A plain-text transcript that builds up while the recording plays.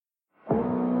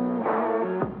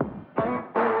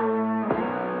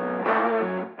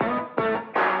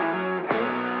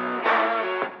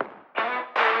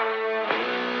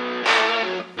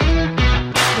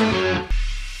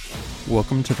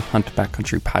welcome to the Hunt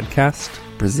Backcountry Podcast,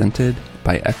 presented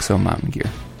by Exo Mountain Gear.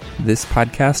 This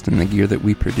podcast and the gear that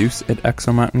we produce at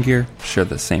Exo Mountain Gear share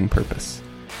the same purpose: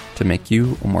 to make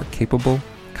you a more capable,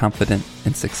 confident,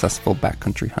 and successful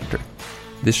backcountry hunter.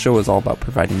 This show is all about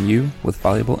providing you with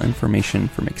valuable information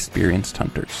from experienced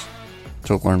hunters.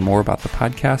 To learn more about the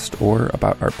podcast or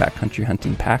about our backcountry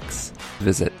hunting packs,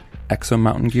 visit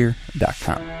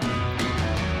exomountaingear.com.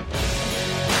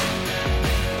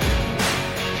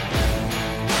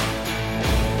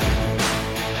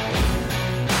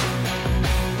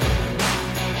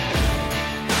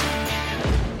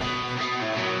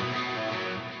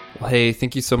 Hey,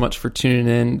 thank you so much for tuning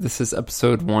in. This is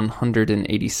episode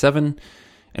 187,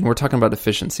 and we're talking about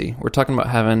efficiency. We're talking about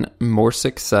having more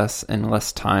success in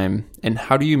less time, and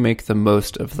how do you make the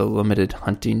most of the limited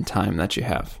hunting time that you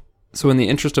have. So in the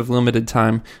interest of limited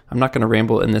time, I'm not going to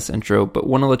ramble in this intro, but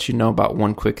want to let you know about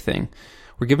one quick thing.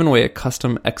 We're giving away a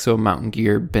custom Exo Mountain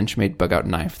Gear Benchmade bug out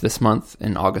knife this month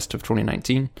in August of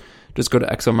 2019. Just go to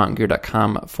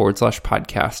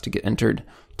exomountaingear.com/podcast to get entered.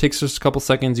 Takes just a couple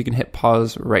seconds. You can hit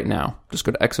pause right now. Just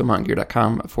go to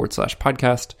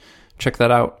exomountaingear.com/podcast. Check that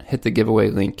out. Hit the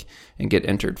giveaway link and get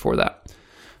entered for that.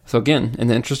 So again, in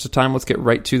the interest of time, let's get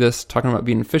right to this. Talking about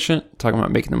being efficient, talking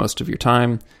about making the most of your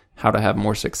time, how to have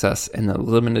more success in the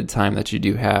limited time that you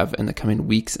do have in the coming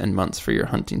weeks and months for your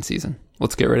hunting season.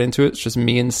 Let's get right into it. It's just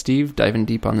me and Steve diving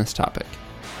deep on this topic.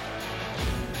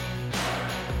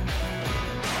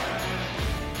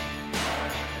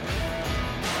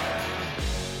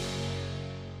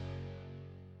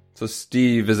 So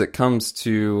Steve, as it comes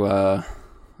to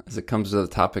the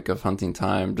topic of hunting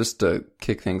time, just to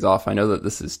kick things off, I know that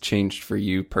this has changed for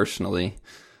you personally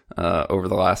over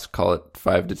the last, call it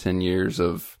 5 to 10 years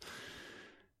of,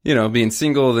 being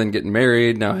single, then getting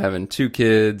married, now having 2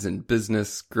 kids and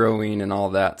business growing and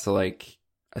all that. So I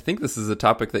think this is a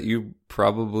topic that you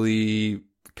probably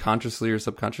consciously or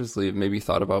subconsciously have maybe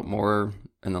thought about more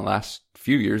in the last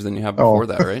few years than you have before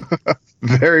that, right?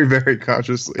 Very, very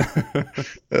consciously.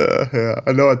 Yeah,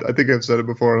 I know. I think I've said it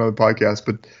before on other podcasts,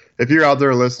 but if you're out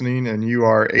there listening and you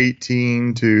are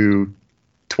 18 to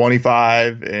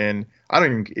 25, and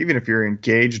even if you're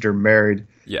engaged or married,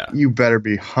 you better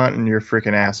be hunting your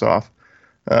freaking ass off,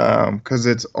 because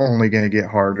it's only going to get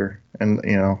harder, and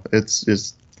it's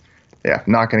just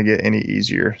not going to get any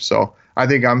easier. So I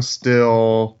think I'm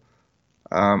still.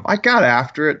 I got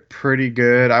after it pretty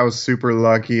good. I was super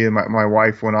lucky, and my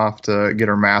wife went off to get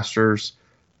her master's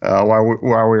while we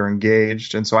were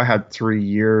engaged, and so I had 3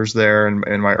 years there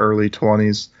in my early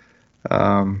 20s,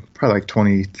 probably like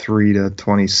 23 to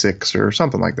 26 or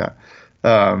something like that,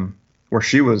 where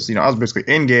she was, I was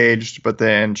basically engaged, but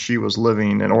then she was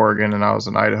living in Oregon and I was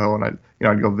in Idaho, and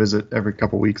I'd go visit every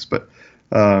couple weeks. But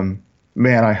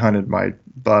man, I hunted my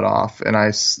butt off, and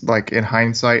in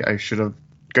hindsight, I should have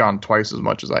gone twice as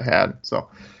much as I had. So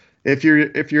if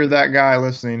you're that guy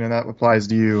listening and that applies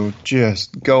to you,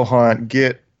 just go hunt,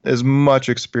 get as much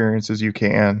experience as you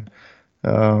can,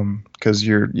 because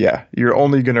you're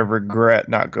only going to regret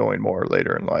not going more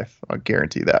later in life. I'll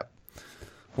guarantee that.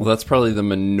 Well, that's probably the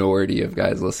minority of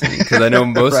guys listening, because I know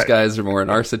most right. guys are more in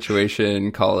our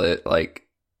situation, call it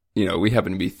we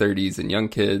happen to be 30s and young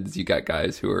kids. You got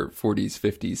guys who are 40s,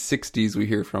 50s, 60s we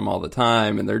hear from all the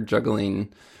time, and they're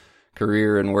juggling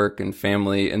career and work and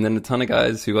family. And then a ton of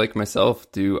guys who, like myself,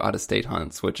 do out-of-state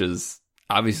hunts, which is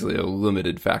obviously a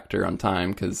limited factor on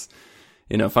time, because,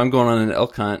 if I'm going on an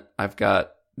elk hunt, I've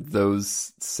got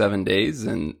those 7 days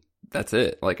and that's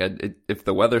it. If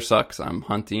the weather sucks, I'm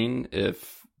hunting.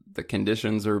 If the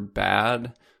conditions are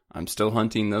bad, I'm still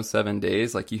hunting those 7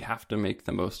 days. You have to make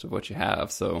the most of what you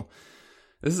have. So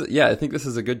I think this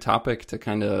is a good topic to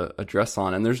kind of address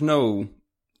on. And there's no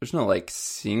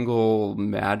single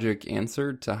magic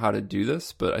answer to how to do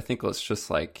this, but I think let's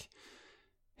just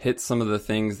hit some of the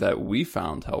things that we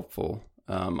found helpful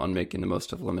on making the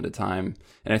most of limited time.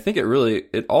 And I think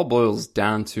it all boils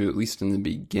down to, at least in the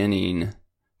beginning,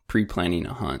 pre-planning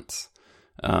a hunt.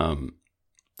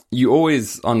 You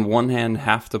always, on one hand,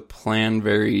 have to plan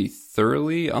very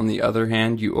thoroughly. On the other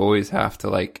hand, you always have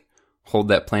to hold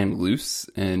that plan loose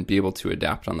and be able to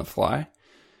adapt on the fly.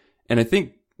 And I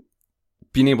think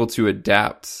being able to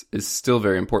adapt is still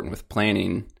very important with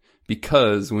planning,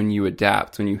 because when you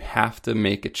adapt, when you have to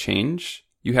make a change,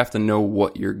 you have to know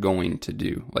what you're going to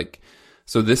do.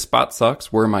 So this spot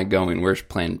sucks. Where am I going? Where's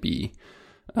plan B?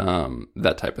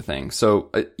 That type of thing. So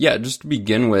just to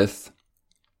begin with,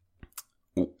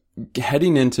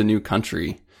 heading into new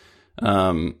country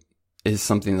is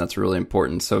something that's really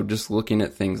important. So just looking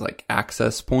at things like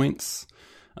access points,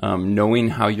 knowing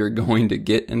how you're going to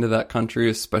get into that country,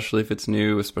 especially if it's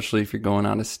new, especially if you're going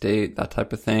out of state, that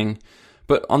type of thing.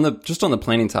 But on the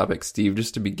planning topic, Steve,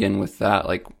 just to begin with that,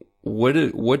 like what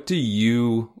do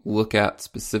you look at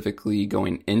specifically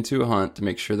going into a hunt to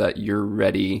make sure that you're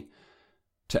ready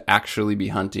to actually be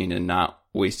hunting and not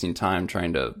wasting time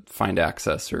trying to find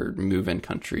access or move in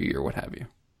country or what have you?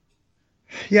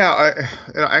 Yeah,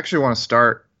 I actually want to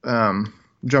start,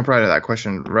 jump right to that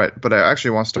question, right? But I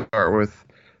actually want to start with,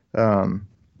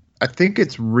 I think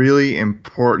it's really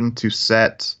important to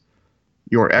set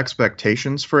your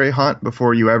expectations for a hunt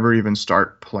before you ever even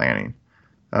start planning.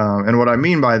 And what I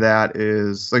mean by that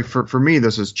is, like, for me,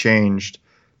 this has changed.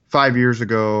 5 years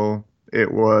ago,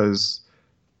 it was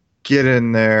get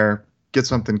in there, get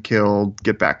something killed,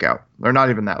 get back out. Or not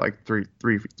even that, like three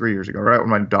years ago, right when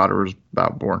my daughter was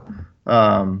about born.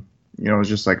 It was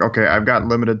just like, okay, I've got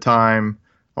limited time.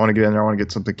 I want to get in there. I want to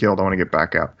get something killed. I want to get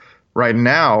back out. Right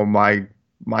now,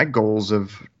 my goals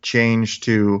have changed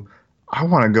to, I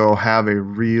want to go have a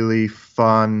really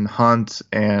fun hunt,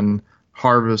 and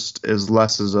harvest is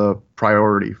less as a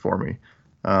priority for me.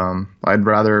 I'd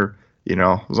rather,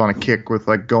 I was on a kick with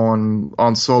like going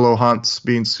on solo hunts,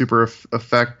 being super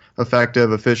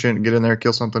effective, efficient, get in there,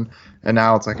 kill something. And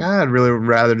now it's like, I'd really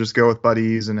rather just go with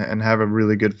buddies and have a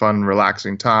really good, fun,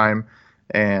 relaxing time,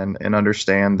 and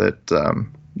understand that,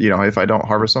 if I don't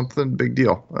harvest something, big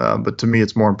deal. But to me,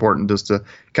 it's more important just to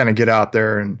kind of get out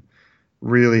there and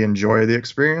really enjoy the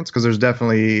experience, because there's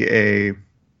definitely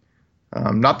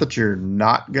not that you're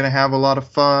not going to have a lot of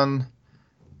fun,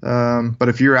 but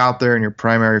if you're out there and your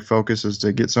primary focus is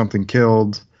to get something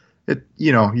killed,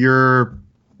 you're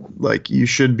like, you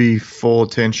should be full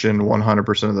attention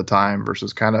 100% of the time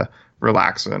versus kind of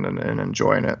relaxing and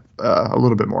enjoying it a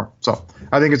little bit more. So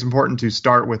I think it's important to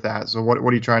start with that. So what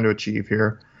are you trying to achieve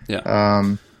here?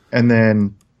 Yeah. And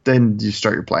then you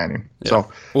start your planning. Yeah.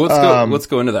 So well, let's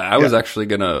go into that. I was actually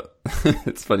gonna.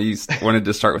 It's funny you wanted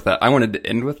to start with that. I wanted to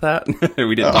end with that.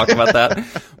 We didn't talk about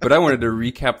that, but I wanted to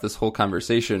recap this whole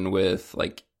conversation with,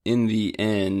 like, in the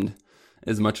end,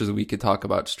 as much as we could talk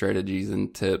about strategies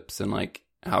and tips and like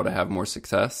how to have more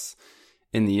success,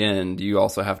 in the end, you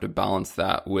also have to balance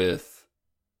that with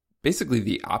basically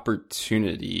the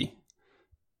opportunity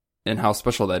and how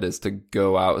special that is to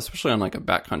go out, especially on like a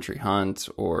backcountry hunt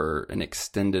or an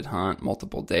extended hunt,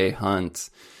 multiple day hunt.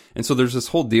 And so there's this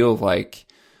whole deal of like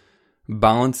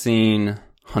balancing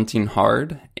hunting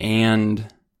hard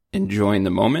and enjoying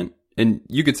the moment. And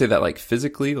you could say that like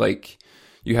physically, like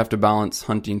you have to balance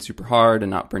hunting super hard and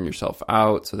not burn yourself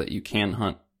out so that you can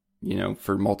hunt,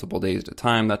 for multiple days at a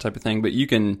time, that type of thing. But you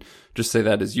can just say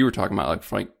that, as you were talking about, like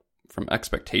from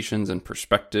expectations and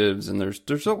perspectives, and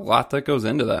there's a lot that goes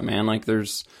into that, man. Like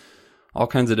there's all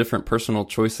kinds of different personal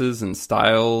choices and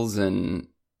styles, and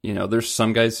there's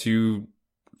some guys who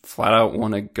flat out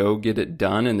want to go get it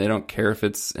done and they don't care if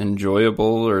it's enjoyable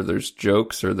or there's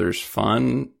jokes or there's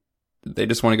fun. They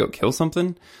just want to go kill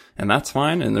something, and that's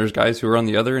fine. And there's guys who are on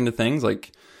the other end of things,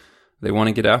 like they want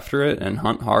to get after it and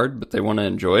hunt hard, but they want to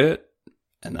enjoy it,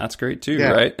 and that's great too,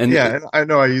 right? And and I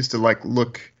know I used to like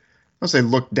look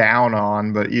down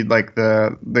on, but you'd like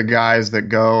the guys that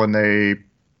go and they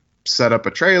set up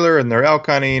a trailer and they're elk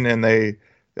hunting, and they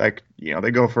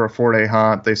they go for a 4-day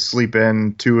hunt. They sleep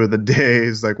in 2 of the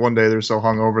days. Like one day they're so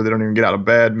hungover they don't even get out of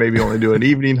bed. Maybe only do an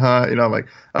evening hunt. Like,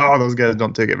 oh, those guys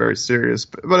don't take it very serious.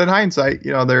 But in hindsight,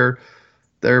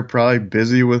 they're probably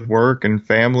busy with work and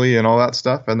family and all that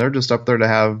stuff, and they're just up there to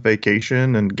have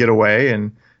vacation and get away.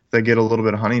 And if they get a little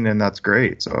bit of hunting in, that's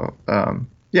great. So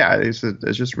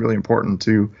it's just really important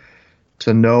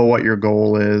to know what your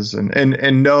goal is,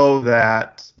 and know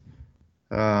that,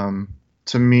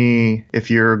 to me,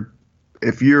 if your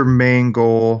main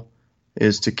goal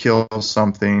is to kill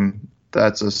something,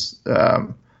 that's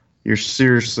you're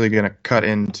seriously going to cut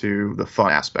into the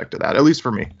fun aspect of that, at least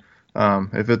for me.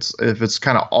 If it's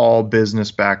kind of all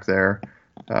business back there,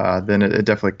 then it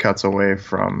definitely cuts away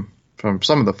from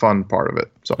some of the fun part of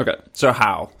it. So okay, so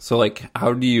how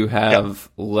do you have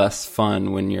less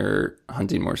fun when you're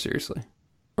hunting more seriously,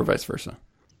 or vice versa?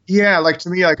 Yeah, like to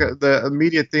me, like the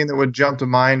immediate thing that would jump to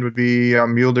mind would be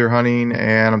mule deer hunting,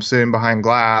 and I'm sitting behind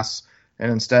glass,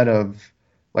 and instead of,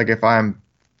 like, if I'm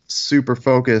super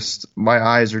focused, my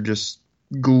eyes are just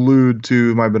glued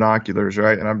to my binoculars,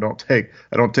 right? And I don't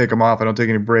take them off. I don't take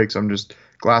any breaks. I'm just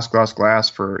glass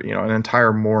for an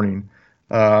entire morning.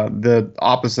 The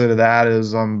opposite of that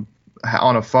is I'm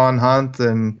on a fun hunt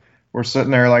and we're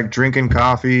sitting there like drinking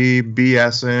coffee,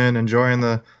 BSing, enjoying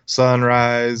the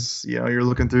sunrise. You're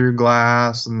looking through your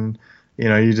glass and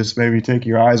You just maybe take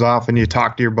your eyes off and you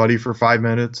talk to your buddy for 5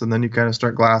 minutes and then you kind of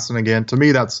start glassing again. To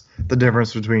me, that's the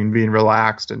difference between being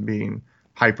relaxed and being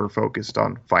hyper focused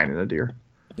on finding a deer.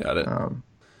 Got it.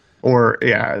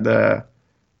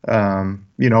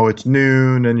 It's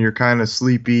noon and you're kind of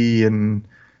sleepy and,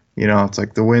 it's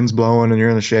like the wind's blowing and you're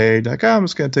in the shade. Like, I'm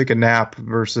just going to take a nap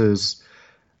versus,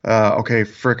 okay,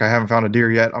 frick, I haven't found a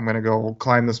deer yet. I'm going to go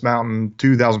climb this mountain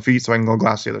 2,000 feet so I can go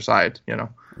glass the other side,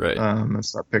 Right. And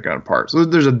start picking it apart. So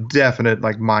there's a definite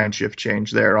like mind shift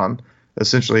change there on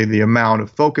essentially the amount of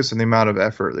focus and the amount of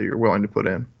effort that you're willing to put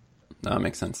in. That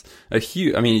makes sense.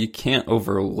 You can't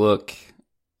overlook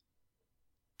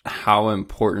how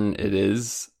important it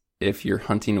is if you're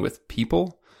hunting with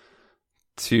people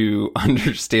to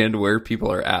understand where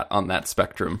people are at on that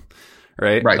spectrum,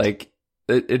 right? Right. Like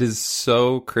it is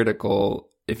so critical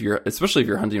especially if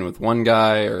you're hunting with one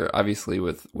guy or obviously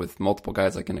with multiple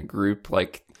guys, like in a group,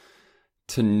 like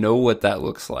to know what that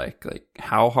looks like. Like,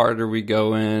 how hard are we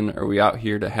going? Are we out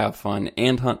here to have fun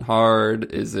and hunt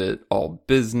hard? Is it all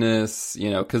business?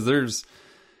 Cause there's,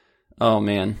 oh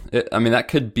man, that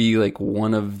could be like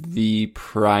one of the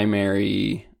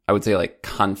primary, I would say, like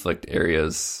conflict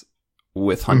areas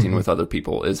with hunting with other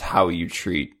people is how you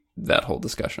treat that whole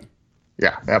discussion.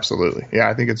 Yeah, absolutely. Yeah,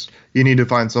 I think you need to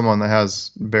find someone that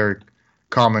has very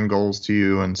common goals to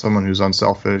you and someone who's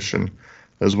unselfish and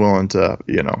is willing to,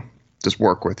 just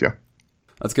work with you.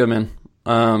 That's good, man.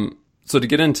 So to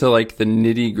get into like the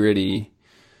nitty gritty,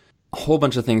 a whole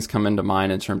bunch of things come into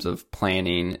mind in terms of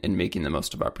planning and making the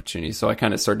most of opportunities. So I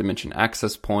kind of started to mention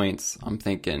access points. I'm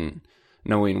thinking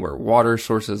knowing where water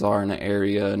sources are in an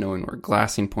area, knowing where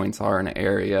glassing points are in an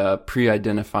area,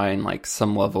 pre-identifying like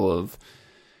some level of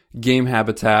game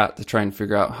habitat to try and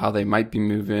figure out how they might be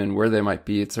moving, where they might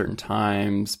be at certain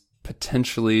times,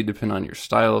 potentially, depending on your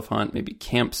style of hunt, maybe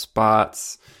camp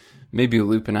spots, maybe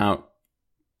looping out,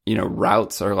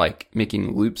 routes or like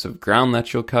making loops of ground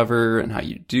that you'll cover and how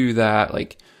you do that.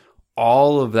 Like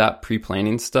all of that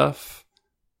pre-planning stuff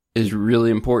is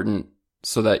really important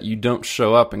so that you don't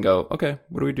show up and go, okay,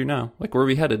 what do we do now? Like, where are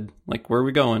we headed? Like, where are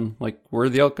we going? Like, where are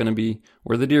the elk going to be?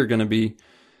 Where are the deer going to be?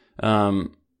 And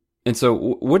so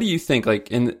what do you think,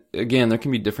 like, and again, there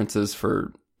can be differences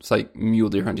for like mule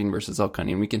deer hunting versus elk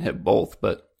hunting. We can hit both,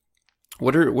 but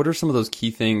what are some of those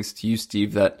key things to you,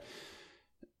 Steve, that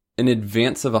in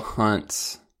advance of a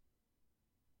hunt,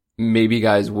 maybe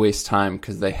guys waste time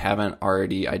because they haven't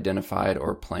already identified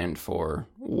or planned for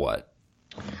what?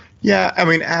 Yeah,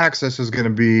 access is going to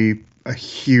be a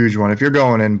huge one. If you're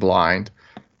going in blind,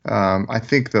 I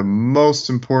think the most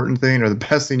important thing or the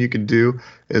best thing you can do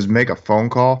is make a phone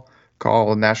call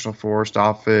a National Forest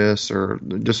office, or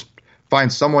just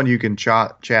find someone you can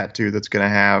chat to that's going to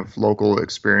have local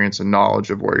experience and knowledge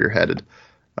of where you're headed.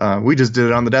 We just did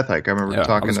it on the death hike. I remember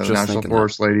talking to the National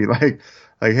Forest lady, like,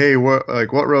 hey, what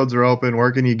roads are open?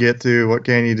 Where can you get to? What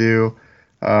can you do?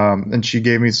 And she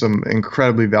gave me some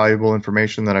incredibly valuable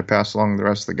information that I passed along to the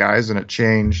rest of the guys, and it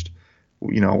changed,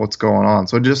 what's going on.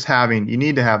 So just you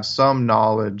need to have some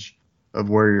knowledge of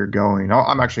where you're going.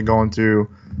 I'm actually going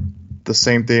through the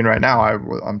same thing right now.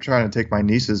 I'm trying to take my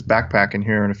nieces backpacking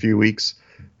here in a few weeks,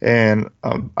 and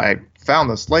I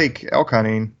found this lake elk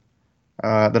hunting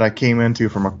that I came into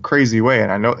from a crazy way,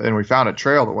 and we found a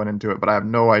trail that went into it, but I have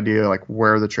no idea like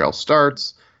where the trail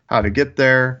starts, how to get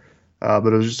there.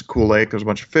 But it was just a cool lake. There's a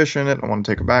bunch of fish in it. I want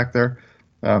to take them back there.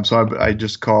 So I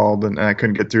just called and I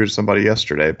couldn't get through to somebody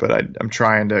yesterday, but I'm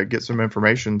trying to get some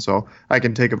information so I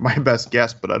can take my best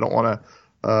guess, but I don't want to,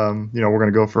 we're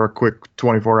going to go for a quick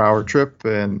 24-hour trip,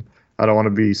 and I don't want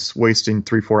to be wasting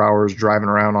 3-4 hours driving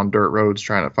around on dirt roads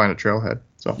trying to find a trailhead.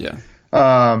 So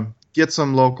get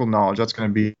some local knowledge. That's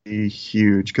going to be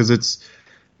huge because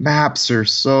maps are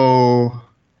so,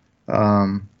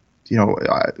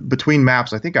 between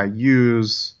maps, I think I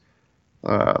use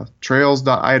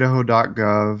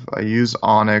trails.idaho.gov. I use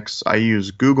Onyx. I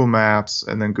use Google Maps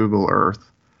and then Google Earth,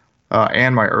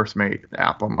 and my EarthMate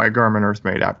app, my Garmin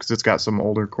EarthMate app, because it's got some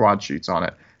older quad sheets on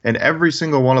it. And every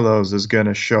single one of those is going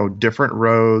to show different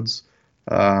roads,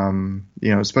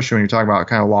 especially when you're talking about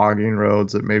kind of logging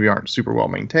roads that maybe aren't super well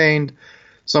maintained.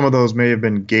 Some of those may have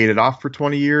been gated off for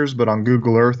 20 years, but on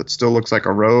Google Earth, it still looks like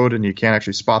a road and you can't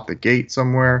actually spot the gate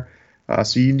somewhere.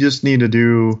 So you just need to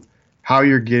do how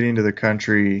you're getting to the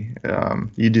country.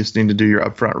 You just need to do your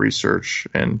upfront research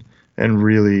and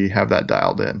really have that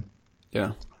dialed in.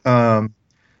 Yeah. And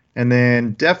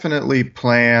then definitely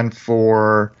plan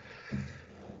for,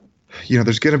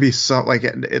 there's going to be some, like,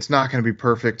 it's not going to be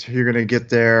perfect. You're going to get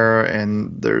there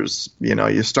and there's,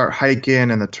 you start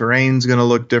hiking and the terrain's going to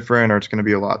look different, or it's going to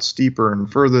be a lot steeper and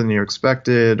further than you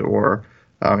expected, or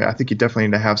I think you definitely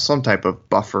need to have some type of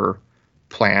buffer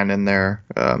plan in there.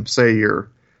 Say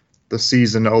the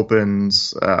season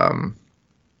opens, the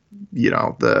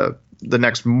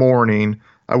next morning.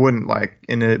 I wouldn't like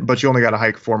in it, but you only got to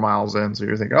hike 4 miles in. So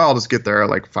you're thinking, oh, I'll just get there at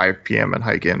like 5 p.m. and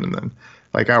hike in. And then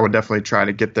like, I would definitely try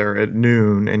to get there at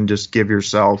noon and just give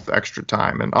yourself extra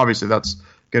time. And obviously that's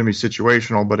going to be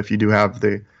situational, but if you do have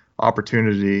the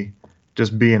opportunity,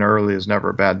 just being early is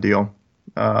never a bad deal.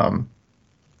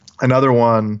 Another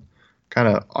one kind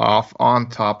of off on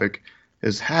topic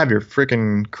is have your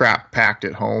freaking crap packed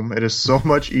at home. It is so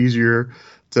much easier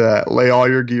to lay all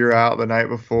your gear out the night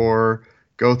before,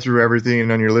 go through everything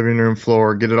on your living room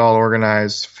floor, get it all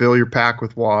organized, fill your pack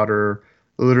with water,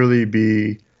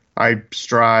 I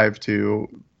strive to,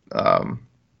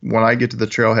 when I get to the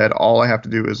trailhead, all I have to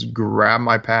do is grab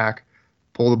my pack,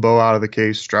 pull the bow out of the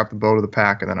case, strap the bow to the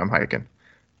pack, and then I'm hiking.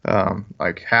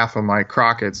 Like half of my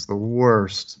Crockett's the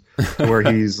worst, where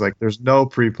he's like, there's no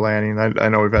pre-planning. I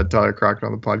know we've had Tyler Crockett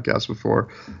on the podcast before.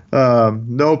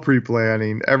 No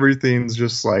pre-planning. Everything's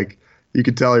just like, you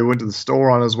could tell he went to the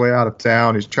store on his way out of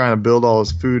town. He's trying to build all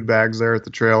his food bags there at the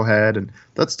trailhead, and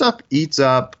that stuff eats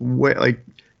up. Like,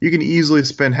 you can easily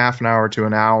spend half an hour to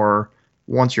an hour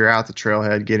once you're at the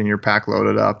trailhead getting your pack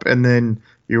loaded up, and then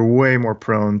you're way more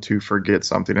prone to forget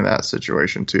something in that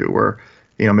situation too, where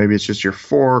maybe it's just your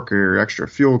fork or your extra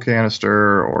fuel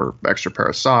canister or extra pair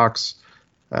of socks.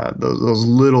 Those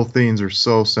little things are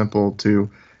so simple to,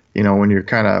 when you're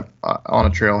kind of on a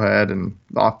trailhead and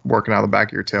working out the back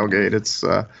of your tailgate. It's,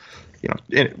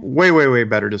 way, way, way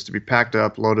better just to be packed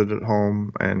up, loaded at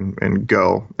home, and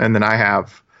go. And then I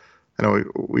know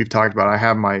we've talked about, I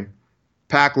have my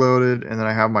pack loaded, and then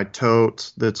I have my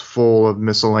tote that's full of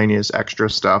miscellaneous extra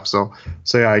stuff. So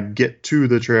say I get to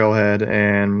the trailhead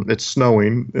and it's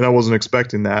snowing, and I wasn't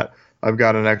expecting that. I've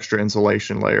got an extra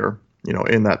insulation layer,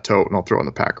 in that tote, and I'll throw in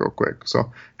the pack real quick.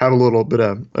 So have a little bit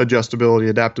of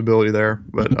adaptability there.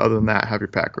 But other than that, have your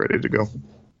pack ready to go.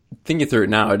 Thinking through it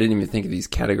now, I didn't even think of these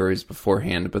categories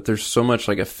beforehand, but there's so much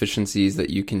like efficiencies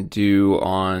that you can do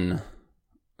on,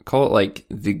 call it like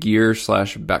the gear /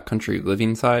 backcountry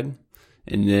living side,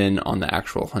 and then on the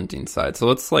actual hunting side. So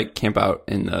let's like camp out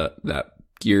in that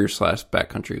gear /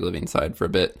 backcountry living side for a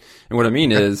bit. And what I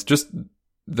mean is just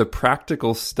the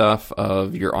practical stuff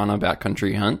of you're on a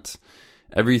backcountry hunt,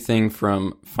 everything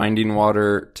from finding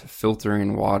water to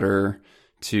filtering water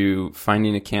to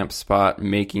finding a camp spot,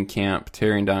 making camp,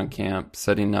 tearing down camp,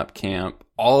 setting up camp,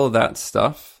 all of that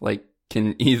stuff like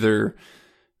can either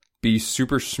be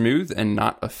super smooth and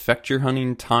not affect your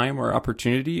hunting time or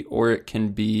opportunity, or it can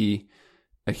be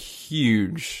a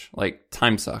huge like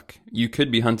time suck. You could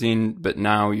be hunting, but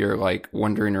now you're like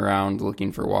wandering around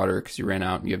looking for water because you ran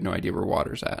out and you have no idea where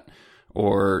water's at.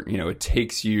 Or, it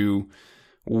takes you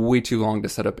way too long to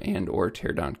set up and or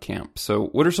tear down camp. So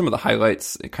what are some of the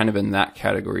highlights kind of in that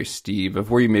category, Steve, of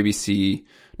where you maybe see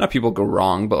not people go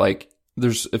wrong, but like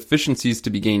there's efficiencies to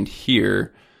be gained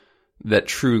here that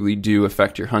truly do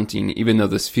affect your hunting, even though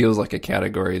this feels like a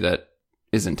category that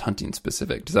isn't hunting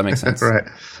specific. Does that make sense? Right.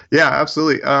 Yeah,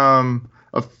 absolutely.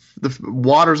 The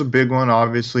water's a big one.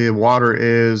 Obviously, water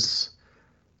it's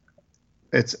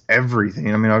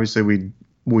everything. I mean, obviously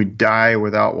we die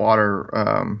without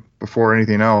water before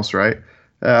anything else, right?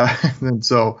 And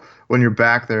so when you're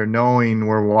back there, knowing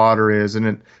where water is,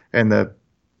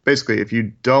 basically, if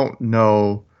you don't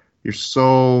know, you're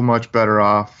so much better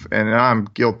off. And I'm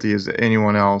guilty as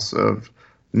anyone else of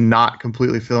not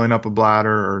completely filling up a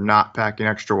bladder or not packing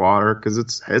extra water because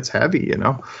it's heavy,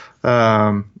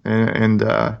 sometimes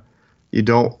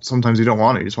you don't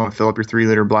want it. You just want to fill up your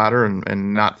 3-liter bladder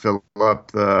and not fill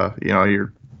up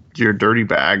your dirty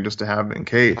bag just to have in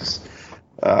case.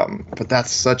 But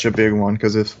that's such a big one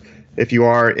because if you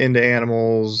are into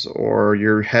animals or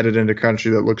you're headed into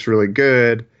country that looks really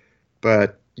good,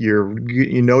 but you're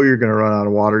going to run out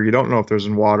of water. You don't know if there's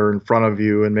water in front of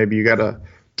you, and maybe you got to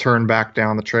turn back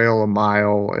down the trail a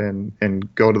mile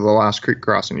and go to the last creek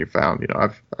crossing you found.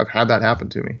 I've had that happen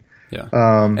to me. Yeah.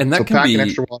 And that so can be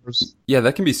extra waters. Yeah,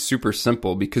 that can be super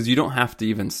simple because you don't have to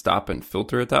even stop and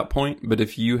filter at that point. But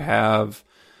if you have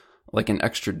like an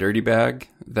extra dirty bag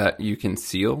that you can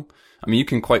seal, I mean, you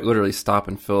can quite literally stop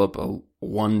and fill up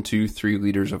 1, 2, 3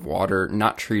 liters of water,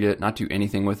 not treat it, not do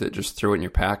anything with it, just throw it in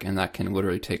your pack, and that can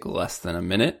literally take less than a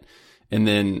minute. And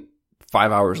then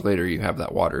 5 hours later, you have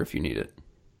that water if you need it.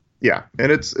 Yeah,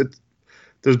 and it's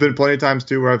there's been plenty of times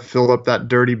too where I've filled up that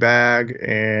dirty bag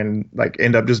and like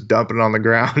end up just dumping it on the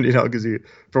ground, because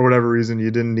for whatever reason you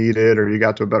didn't need it or you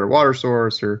got to a better water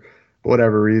source or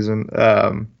whatever reason.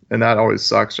 And that always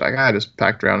sucks. Like I just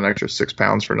packed around an extra 6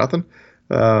 pounds for nothing.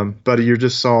 But you're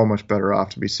just so much better off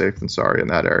to be safe than sorry in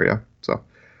that area. So,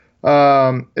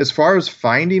 as far as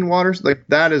finding waters, like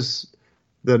that is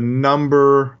the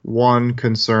number one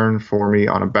concern for me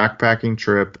on a backpacking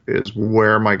trip is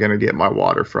where am I going to get my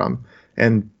water from?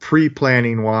 And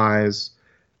pre-planning wise,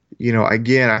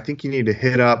 again, I think you need to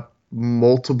hit up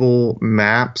multiple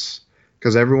maps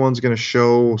because everyone's going to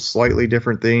show slightly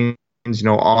different things.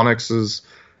 Onyx's,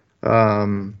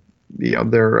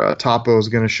 their topo is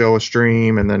going to show a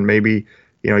stream, and then maybe,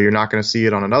 you're not going to see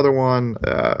it on another one.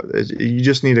 You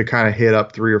just need to kind of hit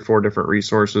up 3 or 4 different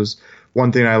resources.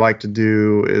 One thing I like to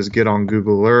do is get on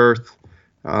Google Earth,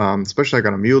 especially like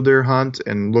on a mule deer hunt,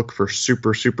 and look for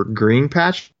super, super green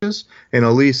patches. And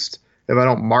at least if I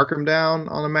don't mark them down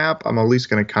on a map, I'm at least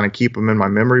going to kind of keep them in my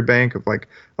memory bank of like,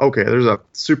 okay, there's a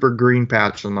super green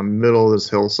patch in the middle of this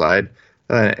hillside.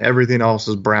 Everything else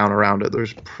is brown around it.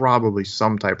 There's probably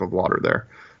some type of water there.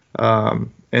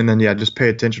 And then, just pay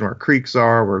attention where creeks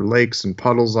are, where lakes and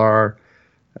puddles are.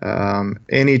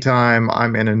 Anytime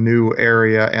I'm in a new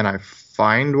area and I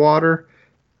find water,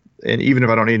 and even if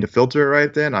I don't need to filter it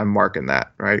right then, I'm marking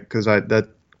that, right? Because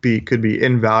could be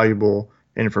invaluable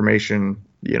information,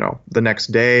 the next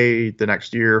day, the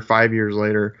next year, 5 years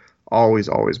later. Always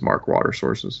mark water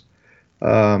sources.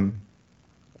 And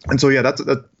so,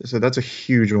 that's a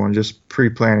huge one, just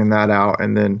pre-planning that out.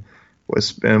 And then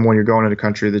when you're going into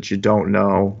country that you don't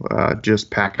know,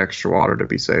 just pack extra water to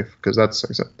be safe. Because that's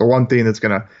the one thing that's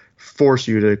going to force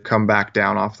you to come back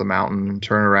down off the mountain and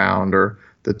turn around, or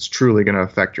that's truly going to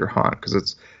affect your hunt. Because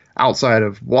it's outside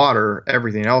of water,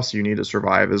 everything else you need to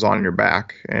survive is on your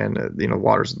back. And,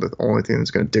 water's the only thing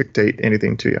that's going to dictate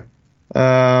anything to you.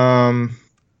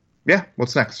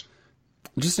 What's next?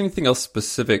 Just anything else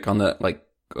specific on that, like,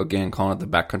 again, calling it the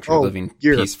backcountry living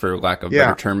gear. Piece for lack of a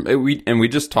better term. We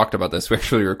just talked about this. We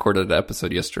actually recorded an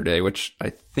episode yesterday, which I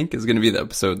think is going to be the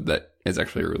episode that is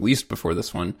actually released before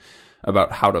this one,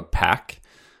 about how to pack.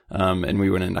 And we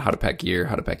went into how to pack gear,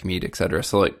 how to pack meat, etc.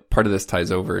 So like part of this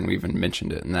ties over, and we even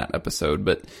mentioned it in that episode.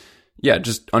 But yeah,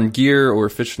 just on gear or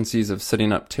efficiencies of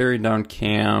setting up, tearing down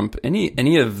camp,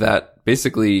 any of that.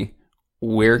 Basically,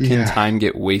 where can time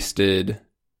get wasted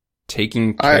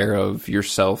taking care of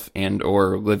yourself and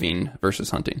or living versus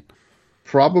hunting?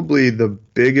 Probably the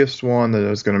biggest one that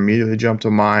is going to immediately jump to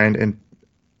mind, and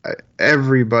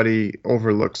everybody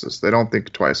overlooks this, they don't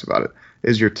think twice about it,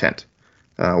 is your tent.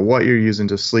 What you're using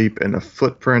to sleep and the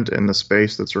footprint and the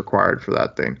space that's required for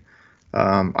that thing.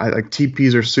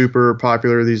 TPs are super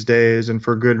popular these days, and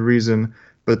for good reason,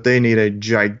 but they need a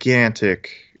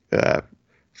gigantic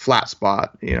flat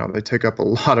spot. They take up a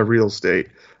lot of real estate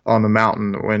on the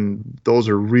mountain when those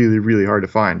are really, really hard to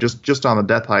find. Just on the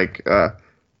death hike,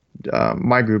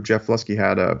 my group, Jeff Lusky,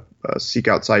 had a Seek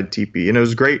Outside teepee, and it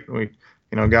was great. We,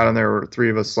 got in there,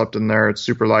 3 of us slept in there. It's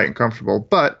super light and comfortable,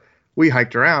 but we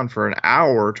hiked around for an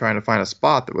hour trying to find a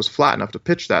spot that was flat enough to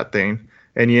pitch that thing,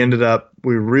 and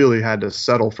we really had to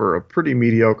settle for a pretty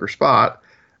mediocre spot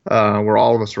where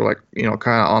all of us were like,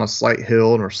 kind of on a slight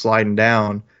hill and we're sliding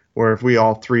down, where if we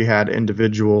all 3 had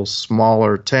individual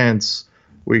smaller tents,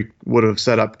 we would have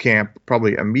set up camp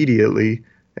probably immediately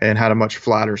and had a much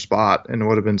flatter spot and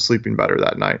would have been sleeping better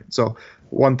that night. So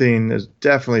one thing is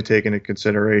definitely taken into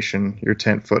consideration, your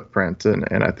tent footprint.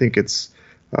 And I think it's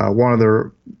one of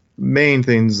the main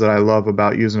things that I love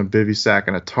about using a bivy sack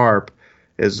and a tarp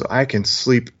is I can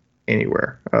sleep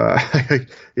anywhere.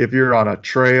 If you're on a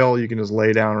trail, you can just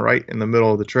lay down right in the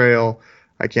middle of the trail.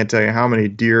 I can't tell you how many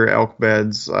deer elk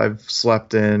beds I've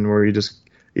slept in where you just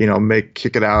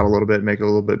kick it out a little bit, make it a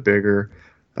little bit bigger.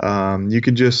 You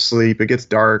could just sleep. It gets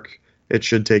dark. It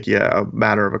should take you a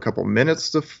matter of a couple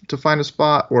minutes to find a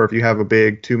spot. Or if you have a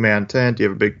big 2-man tent, you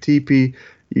have a big teepee,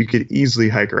 you could easily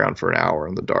hike around for an hour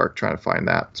in the dark trying to find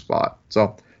that spot.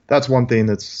 So that's one thing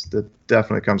that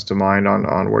definitely comes to mind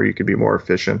on where you could be more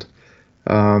efficient.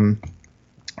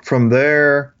 From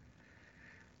there,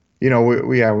 we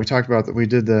talked about that. We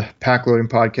did the pack loading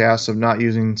podcast of not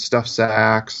using stuffed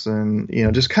sacks and,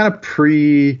 just kind of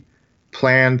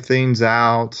pre-plan things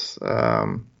out.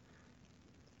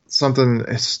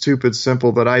 Something stupid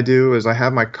simple that I do is I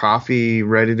have my coffee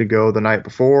ready to go the night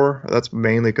before. That's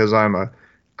mainly because I'm a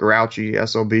grouchy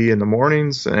SOB in the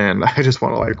mornings, and I just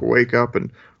want to wake up and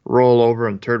roll over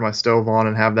and turn my stove on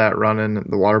and have that running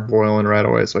and the water boiling right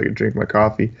away so I can drink my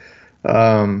coffee.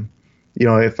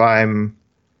 If I'm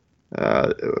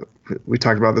we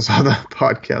talked about this on the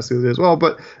podcast the other day as well,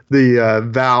 but the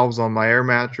valves on my air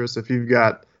mattress, if you've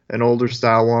got an older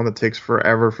style one that takes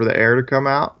forever for the air to come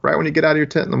out, right when you get out of your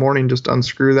tent in the morning, just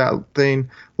unscrew that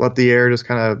thing, let the air just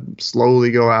kind of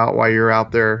slowly go out while you're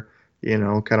out there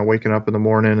kind of waking up in the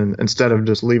morning and instead of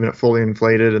just leaving it fully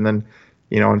inflated and then,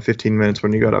 in 15 minutes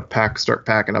when you go to start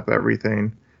packing up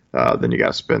everything, then you got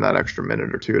to spend that extra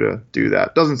minute or two to do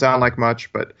that. Doesn't sound like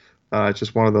much, but it's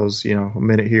just one of those, a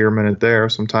minute here, a minute there.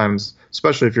 Sometimes,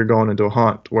 especially if you're going into a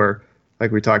hunt where,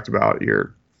 like we talked about,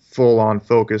 you're full on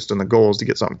focused and the goal is to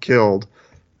get something killed.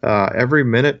 Every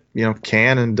minute,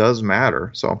 can and does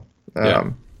matter. So,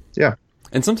 yeah.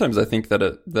 And sometimes I think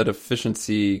that that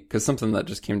efficiency, because something that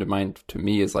just came to mind to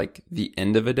me is like the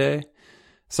end of a day.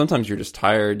 Sometimes you're just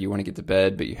tired, you want to get to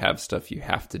bed, but you have stuff you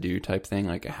have to do type thing.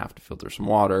 Like I have to filter some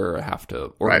water, or I have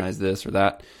to organize this or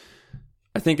that.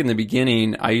 I think in the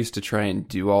beginning, I used to try and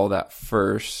do all that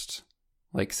first.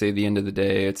 Like say the end of the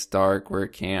day, it's dark, we're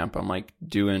at camp. I'm like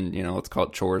doing, let's call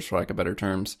it chores for lack of better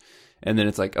terms. And then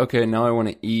it's like, okay, now I want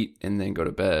to eat and then go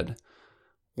to bed.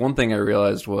 One thing I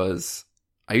realized was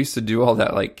I used to do all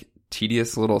that like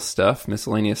tedious little stuff,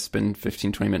 miscellaneous, spend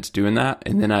 15, 20 minutes doing that.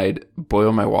 And then I'd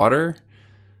boil my water,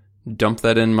 dump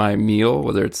that in my meal,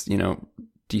 whether it's,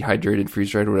 dehydrated,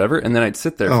 freeze-dried, or whatever. And then I'd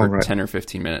sit there for 10 or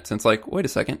 15 minutes. And it's like, wait a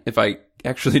second, if I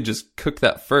actually just cook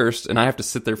that first and I have to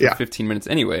sit there for 15 minutes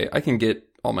anyway, I can get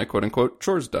all my quote unquote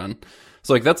chores done.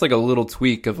 So like, that's like a little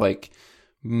tweak of like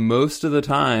most of the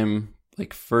time,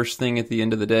 like first thing at the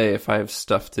end of the day, if I have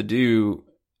stuff to do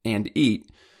and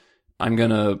eat, I'm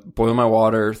going to boil my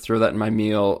water, throw that in my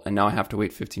meal, and now I have to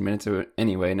wait 15 minutes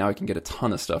anyway. Now I can get a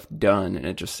ton of stuff done, and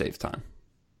it just saves time.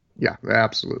 Yeah,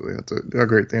 absolutely. That's a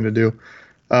great thing to do.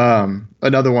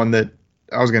 Another one that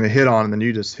I was going to hit on, and then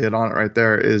you just hit on it right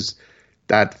there, is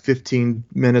that 15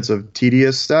 minutes of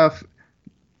tedious stuff.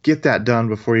 Get that done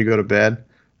before you go to bed.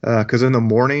 Because in the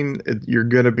morning, you're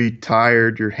going to be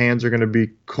tired. Your hands are going to be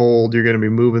cold. You're going to be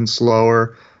moving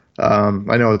slower.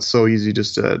 I know it's so easy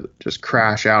just to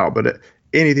crash out, but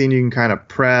anything you can kind of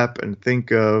prep and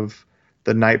think of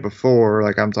the night before,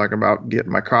 like I'm talking about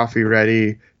getting my coffee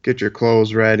ready, get your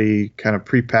clothes ready, kind of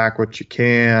pre-pack what you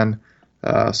can.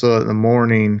 So that in the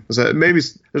morning, maybe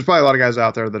there's probably a lot of guys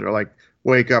out there that are like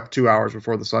wake up 2 hours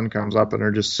before the sun comes up and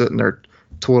are just sitting there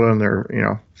twiddling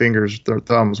their, fingers, their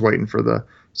thumbs, waiting for the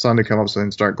sun to come up so they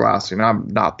can start glassing. I'm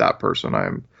not that person.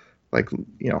 I'm like,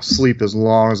 sleep as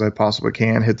long as I possibly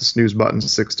can, hit the snooze button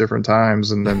 6 different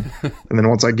times. And then,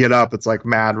 once I get up, it's like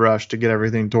mad rush to get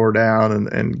everything tore down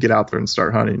and get out there and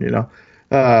start hunting,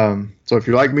 So if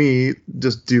you're like me,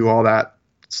 just do all that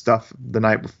stuff the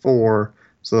night before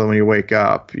so that when you wake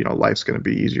up, life's going to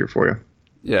be easier for you.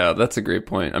 Yeah, that's a great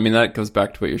point. I mean, that goes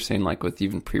back to what you're saying, like with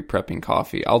even pre-prepping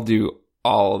coffee. I'll do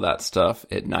all of that stuff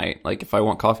at night. Like if I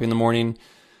want coffee in the morning,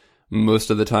 most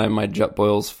of the time my jet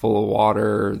boil's full of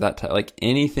water, like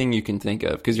anything you can think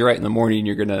of. Because you're right, in the morning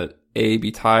you're going to A,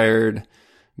 be tired,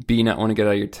 B, not want to get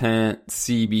out of your tent,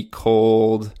 C, be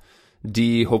cold,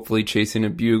 D, hopefully chasing a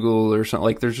bugle or something.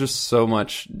 Like there's just so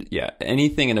much,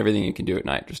 anything and everything you can do at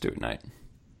night, just do it at night.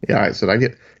 Yeah, I said I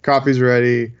get coffee's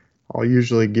ready. I'll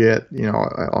usually get,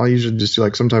 I'll usually just do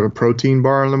like some type of protein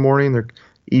bar in the morning. They're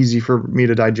easy for me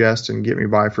to digest and get me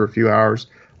by for a few hours.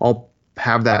 I'll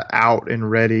have that out and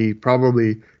ready.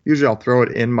 Usually I'll throw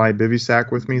it in my bivy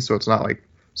sack with me so it's not like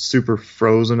super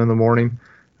frozen in the morning.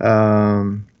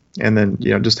 And then,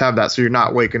 just have that so you're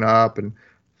not waking up and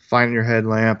finding your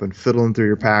headlamp and fiddling through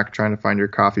your pack trying to find your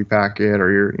coffee packet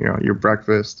or your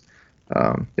breakfast.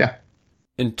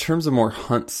 In terms of more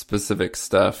hunt-specific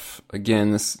stuff,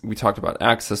 again, we talked about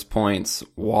access points.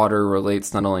 Water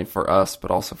relates not only for us, but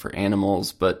also for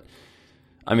animals. But,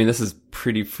 I mean, this is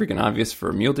pretty freaking obvious for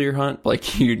a mule deer hunt.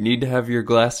 Like, you need to have your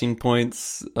glassing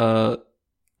points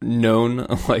known.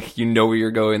 Like, where you're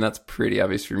going. That's pretty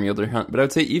obvious for a mule deer hunt. But I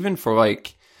would say even for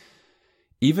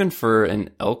an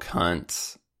elk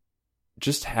hunt,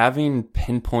 just having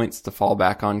pinpoints to fall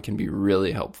back on can be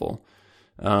really helpful.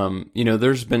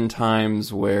 There's been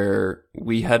times where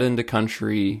we head into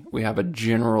country, we have a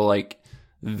general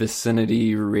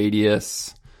vicinity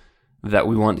radius that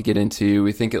we want to get into.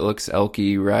 We think it looks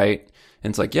elky, right?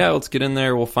 And it's like, yeah, let's get in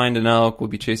there. We'll find an elk. We'll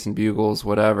be chasing bugles,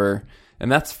 whatever.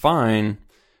 And that's fine.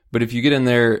 But if you get in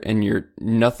there and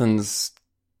nothing's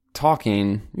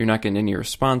talking, you're not getting any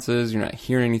responses, you're not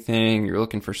hearing anything, you're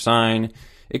looking for sign,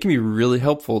 it can be really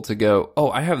helpful to go, oh,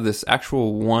 I have this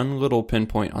actual one little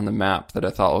pinpoint on the map that I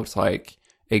thought looks like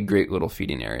a great little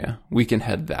feeding area. We can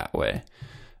head that way.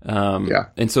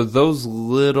 And so those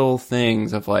little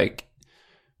things of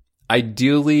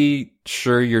ideally,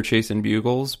 sure, you're chasing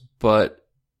bugles, but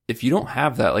if you don't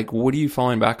have that, what are you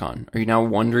falling back on? Are you now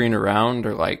wandering around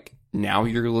or now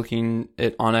you're looking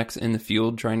at Onyx in the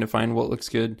field trying to find what looks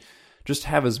good? Just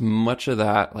have as much of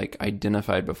that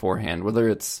identified beforehand, whether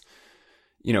it's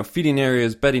feeding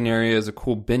areas, bedding areas, a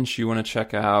cool bench you want to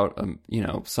check out,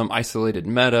 some isolated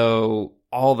meadow,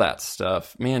 all that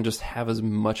stuff. Man, just have as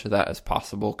much of that as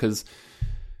possible, because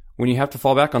when you have to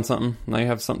fall back on something, now you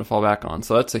have something to fall back on.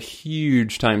 So that's a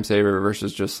huge time saver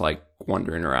versus just like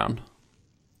wandering around.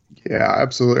 Yeah,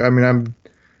 absolutely. I mean,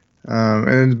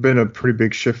 and it's been a pretty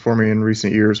big shift for me in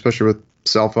recent years, especially with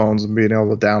cell phones and being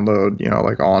able to download,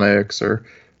 like Onyx or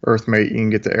Earthmate. You can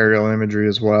get the aerial imagery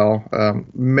as well.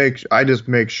 I just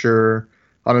make sure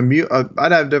on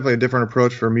I'd have definitely a different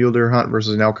approach for a mule deer hunt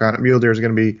versus an elk hunt. Mule deer is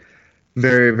going to be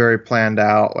very, very planned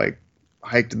out, like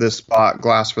hike to this spot,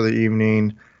 glass for the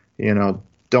evening,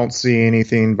 don't see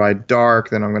anything by dark,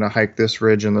 then I'm going to hike this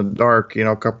ridge in the dark,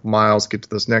 a couple miles, get to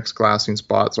this next glassing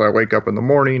spot. So I wake up in the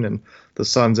morning and the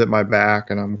sun's at my back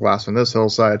and I'm glassing this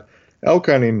hillside. Elk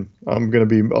hunting, I'm going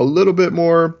to be a little bit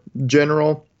more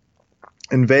general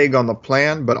and vague on the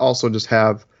plan, but also just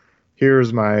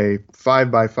here's my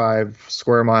 5x5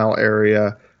 square mile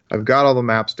area. I've got all the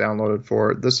maps downloaded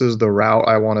for it. This is the route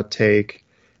I want to take.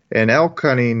 And elk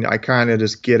hunting, I kind of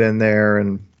just get in there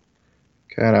and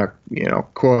kind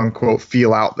of, quote unquote,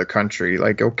 feel out the country.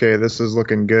 Like, okay, this is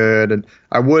looking good. And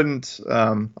I wouldn't,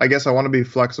 I guess I want to be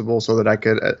flexible so that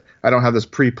I don't have this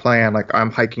pre-plan, like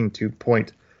I'm hiking to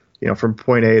from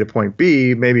point A to point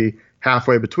B, maybe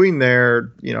halfway between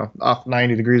there, off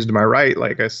 90 degrees to my right.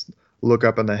 Like I look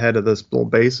up in the head of this little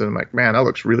basin, I'm like, man, that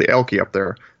looks really elky up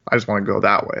there. I just want to go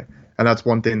that way. And that's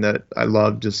one thing that I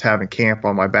love just having camp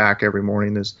on my back every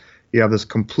morning is you have this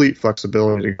complete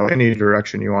flexibility to go any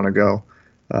direction you want to go.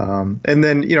 And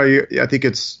then, I think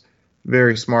it's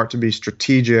very smart to be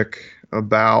strategic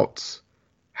about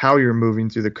how you're moving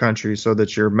through the country so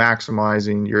that you're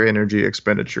maximizing your energy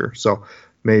expenditure. So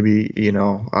maybe,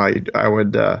 I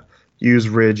would use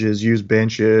ridges, use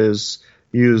benches,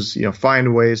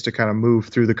 find ways to kind of move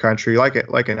through the country like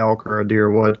an elk or a deer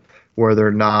would, where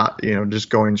they're not, just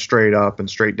going straight up and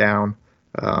straight down.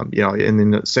 And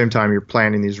then at the same time you're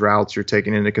planning these routes, you're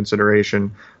taking into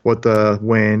consideration what the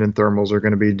wind and thermals are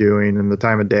going to be doing and the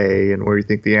time of day and where you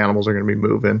think the animals are going to be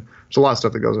moving. There's a lot of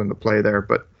stuff that goes into play there,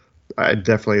 but I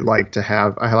definitely like to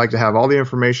have all the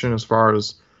information as far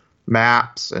as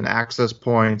maps and access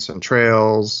points and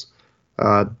trails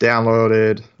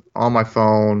downloaded on my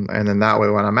phone, and then that way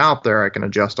when I'm out there I can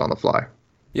adjust on the fly.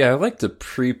 Yeah, I like to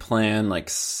pre-plan like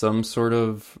some sort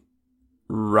of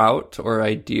route or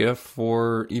idea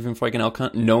for like an elk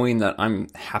hunt, knowing that I'm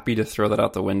happy to throw that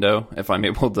out the window if I'm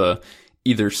able to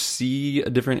either see a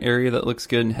different area that looks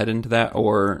good and head into that,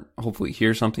 or hopefully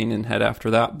hear something and head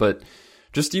after that. But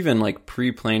just even like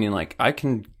pre-planning, like I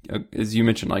can, as you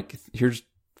mentioned, like here's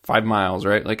 5 miles,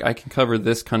 right? Like I can cover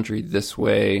this country this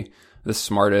way, the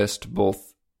smartest,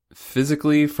 both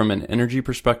physically from an energy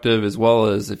perspective, as well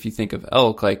as if you think of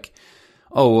elk, like,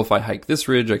 oh, well, if I hike this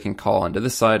ridge, I can call onto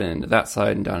this side and into that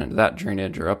side and down into that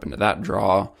drainage or up into that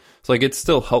draw. So like it's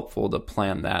still helpful to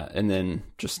plan that and then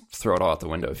just throw it all out the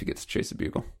window if you get to chase a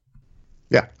bugle.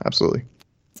 Yeah, absolutely.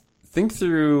 Think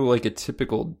through like a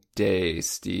typical day,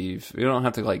 Steve. You don't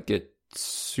have to like get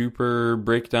super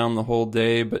break down the whole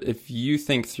day, but if you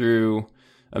think through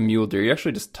a mule deer, you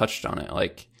actually just touched on it.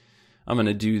 Like, I'm going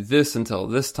to do this until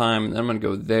this time, and then I'm going to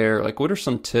go there. Like, what are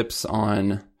some tips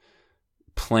on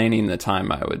planning the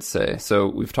time, I would say? So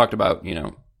we've talked about,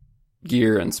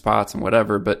 gear and spots and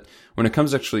whatever, but when it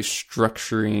comes to actually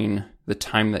structuring the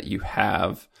time that you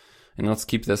have, and let's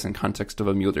keep this in context of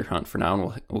a mule deer hunt for now,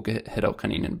 and we'll hit elk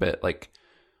hunting in a bit. Like,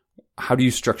 how do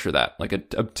you structure that? Like a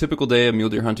typical day of mule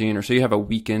deer hunting, or say you have a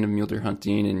weekend of mule deer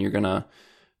hunting and you're going to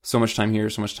so much time here,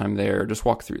 so much time there. Just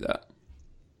walk through that.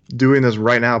 Doing this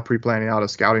right now, pre-planning out a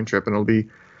scouting trip, and it'll be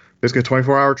basically a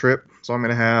 24-hour trip. So I'm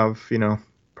going to have,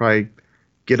 probably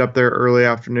get up there early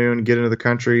afternoon, get into the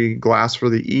country, glass for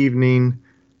the evening,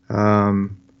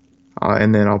 and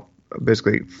then I'll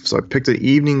so I picked an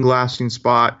evening glassing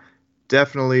spot.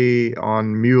 Definitely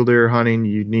on mule deer hunting,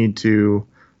 you need to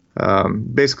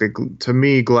basically, to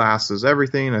me, glass is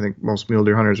everything. I think most mule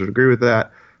deer hunters would agree with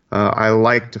that. I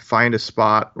like to find a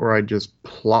spot where I just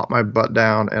plop my butt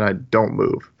down and I don't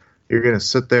move. You're going to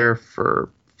sit there for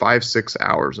 5-6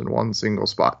 hours in one single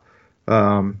spot,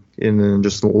 and then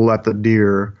just let the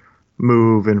deer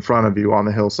move in front of you on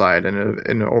the hillside.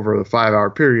 And over the 5-hour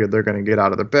period, they're going to get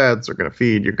out of their beds, they're going to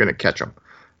feed, you're going to catch them.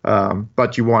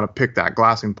 But you want to pick that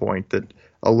glassing point that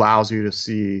allows you to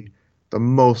see the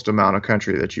most amount of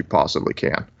country that you possibly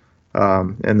can.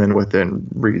 And then within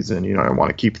reason, I want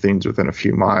to keep things within a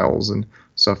few miles and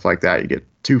stuff like that. You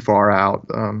get too far out,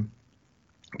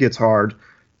 gets hard.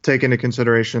 Take into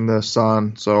consideration the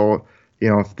sun. So,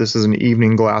 if this is an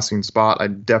evening glassing spot, I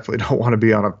definitely don't want to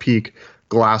be on a peak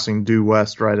glassing due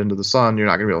west right into the sun, you're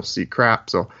not going to be able to see crap.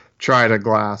 So try to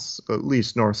glass at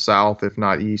least north-south, if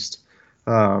not east.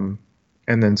 And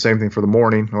then same thing for the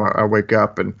morning. I wake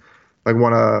up and like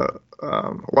one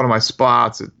of my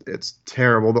spots, it's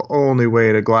terrible. The only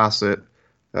way to glass it,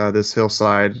 this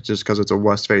hillside, just because it's a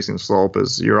west-facing slope,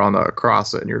 is you're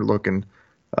across it and you're looking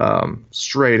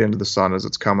straight into the sun as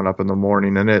it's coming up in the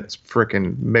morning, and it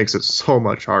freaking makes it so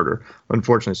much harder.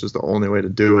 Unfortunately, it's just the only way to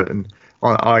do it, and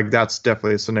that's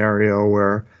definitely a scenario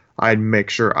where I'd make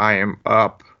sure I am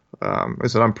up. I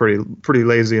said I'm pretty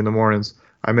lazy in the mornings.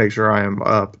 I make sure I am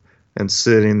up and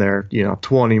sitting there,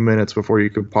 20 minutes before you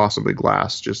could possibly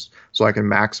glass, just so I can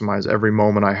maximize every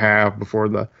moment I have before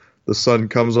the sun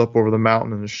comes up over the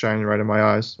mountain and is shining right in my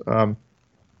eyes. And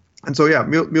so, yeah,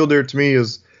 mule deer to me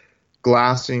is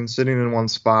glassing, sitting in one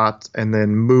spot, and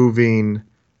then moving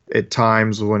at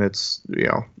times when it's,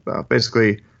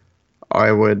 basically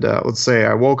I would, let's say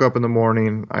I woke up in the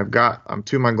morning, I'm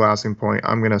to my glassing point,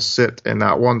 I'm going to sit in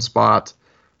that one spot.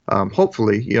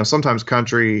 Hopefully, sometimes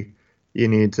country, you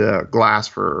need to glass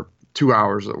for 2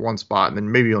 hours at one spot, and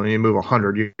then maybe you only need to move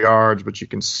 100 yards, but you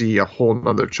can see a whole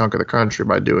other chunk of the country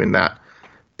by doing that.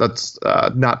 That's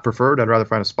not preferred. I'd rather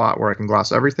find a spot where I can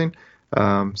glass everything.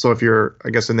 So if you're, I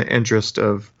guess, in the interest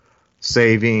of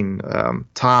saving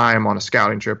time on a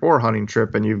scouting trip or hunting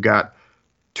trip, and you've got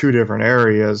two different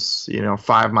areas,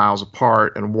 5 miles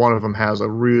apart, and one of them has a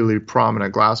really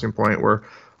prominent glassing point where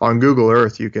on Google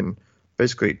Earth you can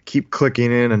basically keep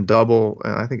clicking in and double,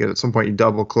 and I think at some point you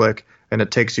double click and it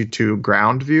takes you to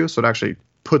ground view. So it actually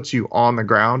puts you on the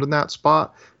ground in that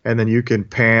spot, and then you can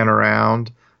pan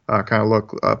around, kind of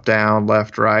look up, down,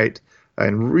 left, right,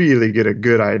 and really get a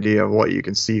good idea of what you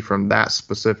can see from that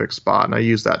specific spot. And I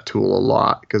use that tool a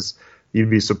lot because you'd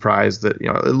be surprised that,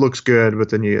 it looks good, but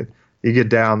then you get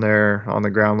down there on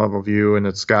the ground level view and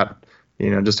it's got,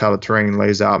 just how the terrain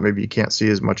lays out. Maybe you can't see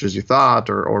as much as you thought,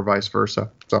 or vice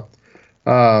versa. So,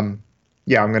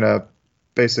 yeah, I'm going to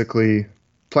basically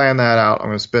plan that out. I'm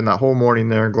going to spend that whole morning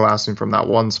there glassing from that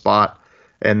one spot.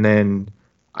 And then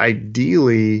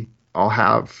ideally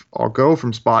I'll go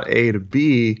from spot A to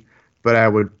B, but I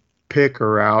would pick a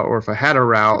route, or if I had a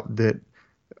route that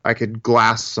I could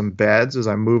glass some beds as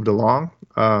I moved along.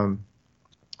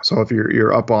 So if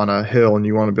you're up on a hill and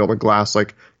you want to be able to glass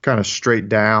like kind of straight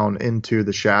down into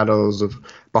the shadows of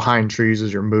behind trees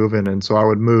as you're moving. And so I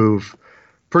would move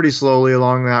pretty slowly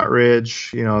along that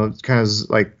ridge, kind of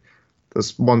like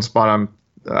this one spot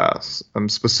I'm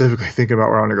specifically thinking about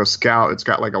where I want to go scout. It's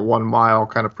got like a 1 mile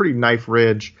kind of pretty knife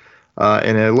ridge,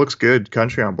 and it looks good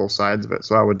country on both sides of it.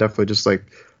 So I would definitely just like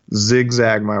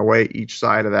zigzag my way each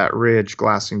side of that ridge,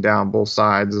 glassing down both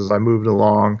sides as I moved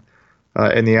along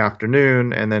in the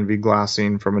afternoon, and then be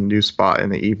glassing from a new spot in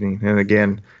the evening. And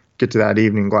again, get to that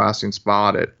evening glassing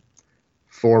spot at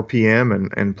 4 p.m.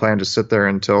 and plan to sit there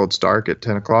until it's dark at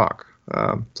 10 o'clock.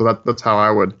 So that's how I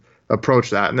would approach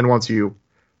that. And then once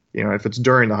if it's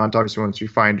during the hunt, obviously once you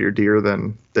find your deer,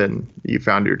 then you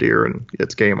found your deer and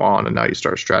it's game on, and now you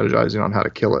start strategizing on how to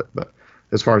kill it. But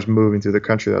as far as moving through the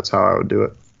country, that's how I would do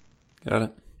it. Got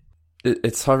it.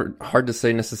 It's hard to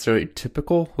say necessarily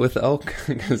typical with elk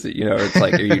because, it's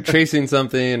like, are you chasing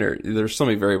something, or there's so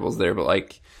many variables there, but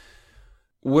like,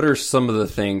 what are some of the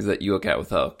things that you look at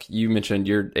with elk? You mentioned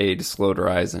you're slow to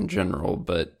rise in general,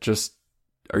 but just,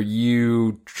 are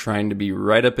you trying to be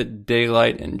right up at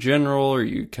daylight in general? Are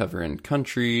you covering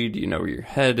country? Do you know where you're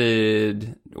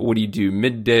headed? What do you do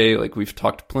midday? Like, we've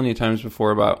talked plenty of times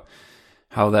before about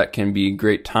how that can be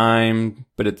great time,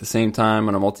 but at the same time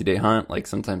on a multi-day hunt, like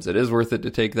sometimes it is worth it to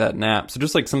take that nap. So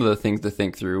just like some of the things to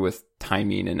think through with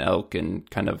timing and elk and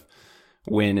kind of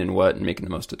when and what and making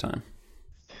the most of time.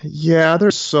 Yeah,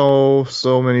 there's so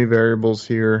many variables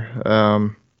here.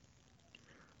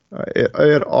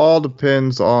 It all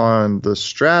depends on the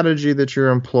strategy that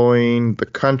you're employing, the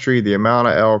country, the amount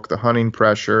of elk, the hunting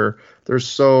pressure. There's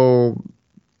so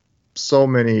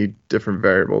many different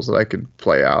variables that I could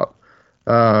play out.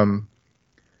 I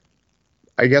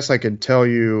guess I could tell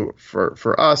you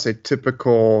for us, a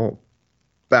typical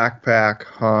backpack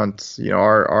hunt,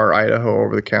 our Idaho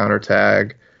over-the-counter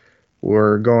tag,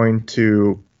 we're going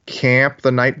to camp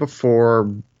the night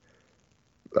before,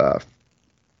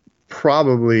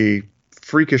 probably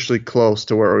freakishly close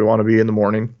to where we want to be in the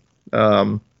morning.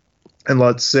 And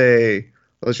let's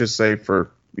just say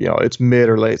for, it's mid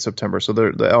or late September. So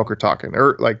the elk are talking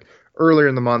like earlier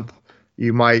in the month.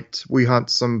 We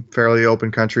hunt some fairly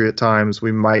open country at times.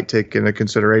 We might take into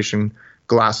consideration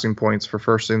glassing points for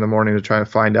first thing in the morning to try to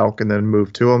find elk and then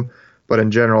move to them. But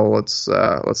in general, let's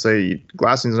say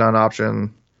glassing is not an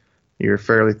option. your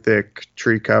fairly thick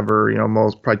tree cover,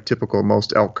 most probably typical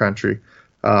most elk country.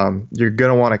 You're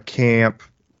going to want to camp.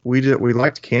 We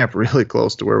like to camp really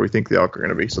close to where we think the elk are going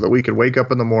to be so that we can wake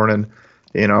up in the morning.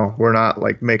 We're not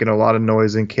like making a lot of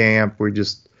noise in camp. We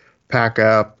just pack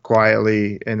up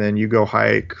quietly, and then you go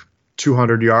hike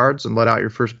 200 yards and let out your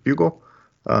first bugle.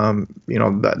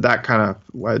 That kind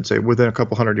of, I'd say, within a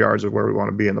couple hundred yards of where we want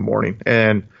to be in the morning.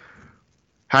 And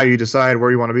how you decide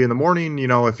where you want to be in the morning,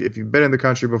 if you've been in the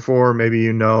country before, maybe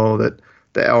you know that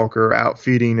the elk are out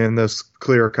feeding in this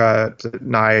clear cut at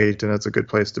night and it's a good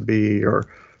place to be, or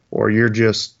you're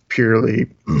just purely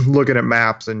looking at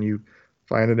maps and you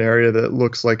find an area that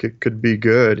looks like it could be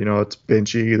good. It's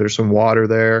benchy, there's some water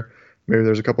there, maybe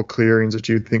there's a couple clearings that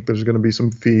you think there's going to be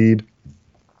some feed.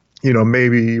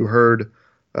 Maybe you heard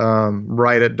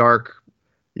right at dark,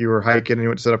 you were hiking and you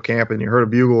went to set up camp and you heard a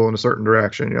bugle in a certain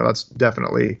direction. That's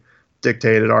definitely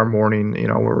dictated our morning,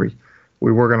 where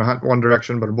we were going to hunt one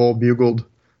direction, but a bull bugled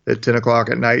at 10 o'clock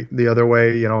at night the other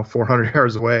way, 400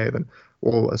 yards away. Then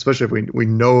especially if we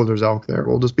know there's elk there,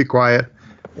 we'll just be quiet,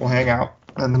 we'll hang out,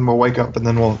 and then we'll wake up and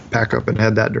then we'll pack up and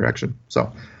head that direction.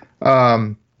 So,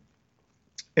 and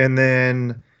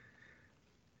then,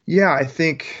 yeah, I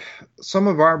think some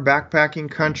of our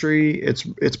backpacking country, it's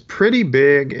pretty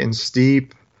big and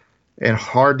steep and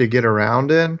hard to get around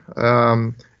in.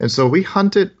 And so we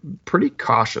hunt it pretty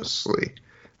cautiously.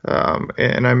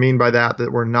 And I mean by that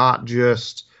we're not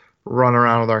just running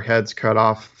around with our heads cut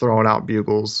off, throwing out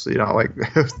bugles, like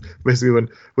basically when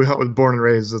we hunt with Born and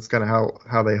Raised, that's kind of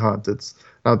how they hunt. It's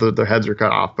not that their heads are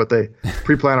cut off, but they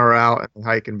pre-plan our route and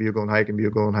hike and bugle and hike and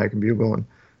bugle and hike and bugle.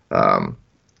 And,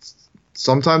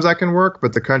 sometimes that can work,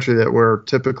 but the country that we're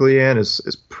typically in is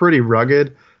pretty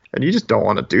rugged, and you just don't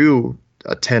want to do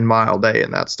a 10-mile day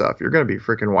in that stuff. You're going to be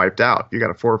freaking wiped out. You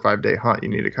got a 4 or 5 day hunt. You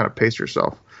need to kind of pace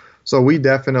yourself. So we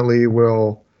definitely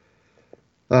will.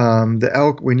 The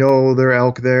elk, we know there are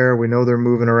elk there. We know they're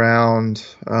moving around,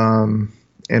 and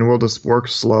we'll just work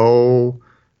slow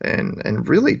and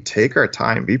really take our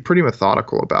time. Be pretty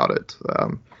methodical about it.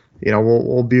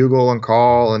 We'll bugle and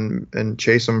call and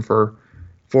chase them for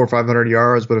 400 or 500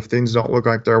 yards, but if things don't look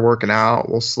like they're working out,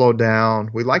 we'll slow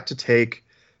down. We like to take,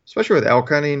 especially with elk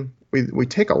hunting, we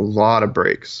take a lot of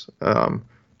breaks.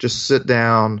 Just sit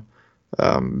down,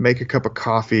 make a cup of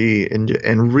coffee,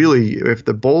 and really, if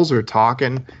the bulls are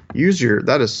talking,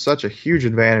 that is such a huge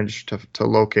advantage to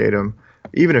locate them.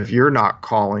 Even if you're not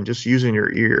calling, just using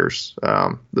your ears.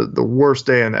 The worst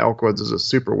day in the elk woods is a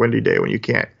super windy day when you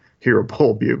can't hear a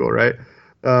bull bugle, right?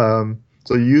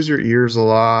 So use your ears a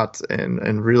lot,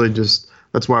 and really just,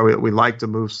 that's why we like to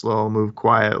move slow, move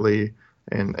quietly,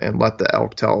 and let the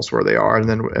elk tell us where they are.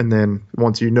 And then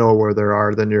once you know where they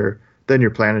are, then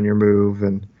you're planning your move,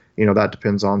 and that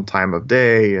depends on time of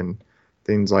day and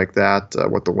things like that,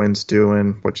 what the wind's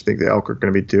doing, what you think the elk are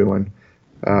going to be doing.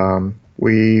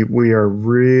 We are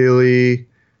really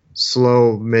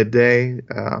slow midday.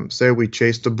 Say we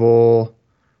chased a bull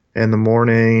in the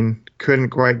morning, couldn't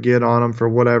quite get on him for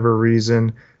whatever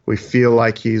reason. We feel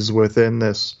like he's within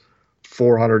this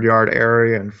 400-yard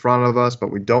area in front of us,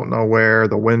 but we don't know where.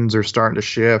 The winds are starting to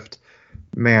shift.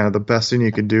 Man, the best thing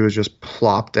you can do is just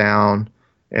plop down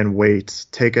and wait,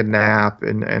 take a nap,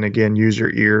 and again, use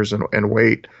your ears and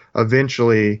wait.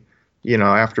 Eventually,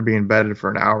 after being bedded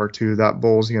for an hour or two, that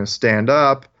bull's going to stand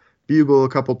up, bugle a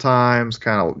couple times,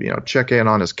 kind of, check in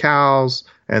on his cows.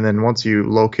 And then once you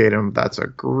locate him, that's a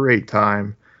great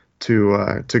time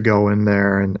to go in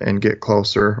there and get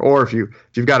closer. Or if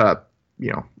you've got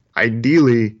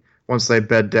ideally, once they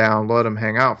bed down, let them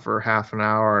hang out for half an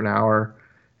hour.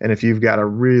 And if you've got a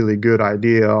really good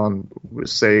idea on,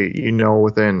 say,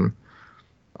 within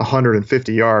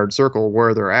 150-yard circle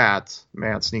where they're at,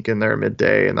 man, sneak in there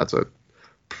midday, and that's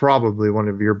probably one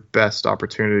of your best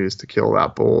opportunities to kill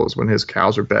that bull is when his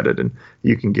cows are bedded and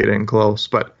you can get in close.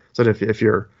 But so if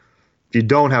you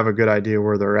don't have a good idea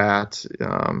where they're at,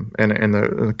 and in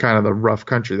the kind of the rough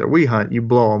country that we hunt, you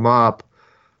blow them up.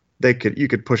 You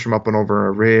could push them up and over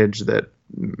a ridge that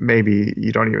maybe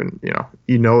you don't even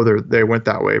they went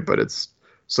that way, but it's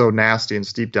so nasty and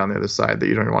steep down the other side that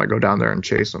you don't even want to go down there and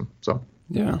chase them. So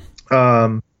yeah.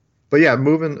 But yeah,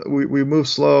 we move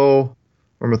slow.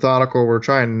 We're methodical. We're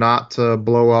trying not to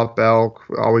blow up elk.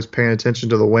 We're always paying attention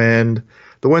to the wind.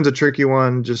 The wind's a tricky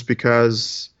one just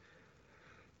because,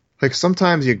 like,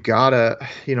 sometimes you gotta,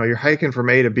 you're hiking from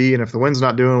A to B, and if the wind's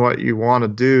not doing what you want to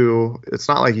do, it's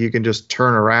not like you can just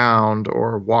turn around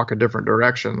or walk a different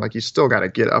direction. Like, you still got to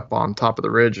get up on top of the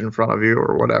ridge in front of you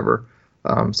or whatever.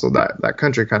 So that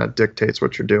country kind of dictates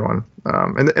what you're doing.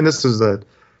 And this is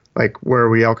where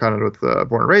we elk hunted with the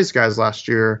Born and Raised guys last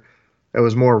year. it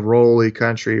was more rolly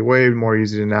country, way more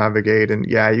easy to navigate. And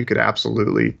yeah, you could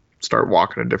absolutely start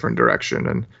walking a different direction,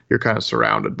 and you're kind of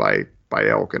surrounded by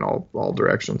elk in all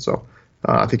directions. So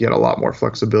I think you had a lot more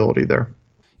flexibility there.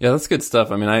 Yeah, that's good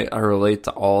stuff. I mean, I relate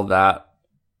to all that.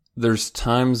 There's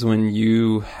times when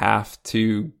you have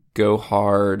to go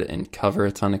hard and cover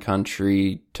a ton of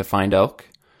country to find elk.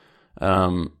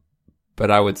 But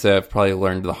I would say I've probably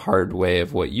learned the hard way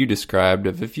of what you described,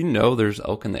 of if you know there's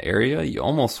elk in the area, you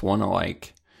almost want to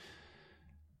like,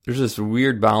 there's this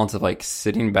weird balance of like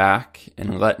sitting back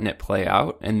and letting it play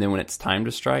out. And then when it's time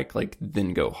to strike, like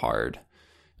then go hard.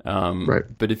 Right.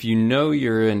 But if you know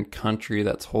you're in country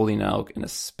that's holding elk, and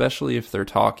especially if they're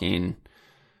talking,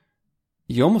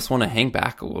 you almost want to hang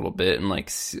back a little bit and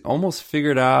like almost figure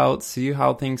it out, see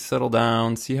how things settle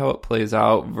down, see how it plays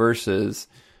out versus,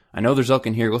 I know there's elk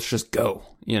in here, let's just go,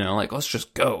 like let's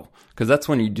just go. Because that's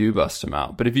when you do bust them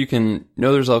out. But if you can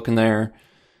know there's elk in there,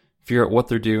 figure out what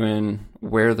they're doing,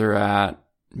 where they're at,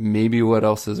 maybe what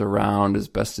else is around as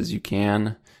best as you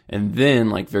can, and then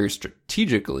like very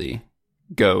strategically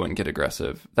go and get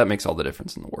aggressive, that makes all the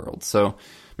difference in the world. So,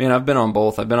 man, I've been on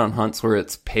both. I've been on hunts where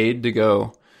it's paid to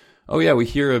go, oh yeah, we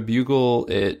hear a bugle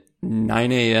at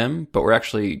 9 a.m., but we're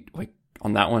actually, like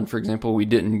on that one, for example, we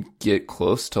didn't get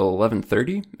close till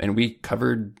 11:30, and we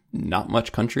covered not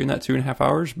much country in that 2.5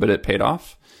 hours, but it paid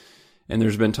off. And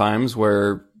there's been times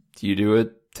where you do a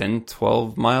 10,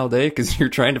 12 mile day because you're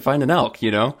trying to find an elk,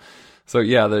 So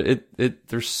yeah,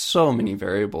 there's so many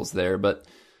variables there, but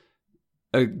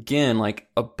again, like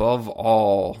above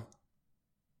all,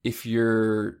 even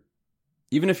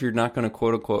if you're not going to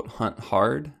quote unquote hunt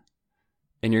hard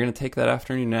and you're going to take that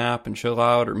afternoon nap and chill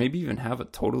out, or maybe even have a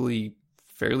totally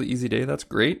fairly easy day, that's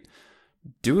great.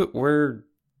 Do it where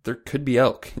there could be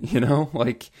elk,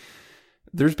 like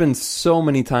there's been so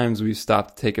many times we've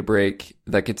stopped to take a break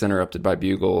that gets interrupted by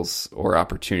bugles or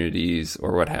opportunities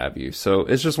or what have you. So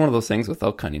it's just one of those things with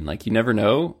elk hunting, like you never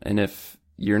know. And if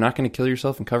you're not going to kill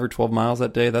yourself and cover 12 miles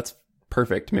that day, that's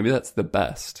perfect. Maybe that's the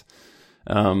best.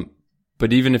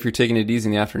 But even if you're taking it easy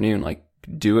in the afternoon, like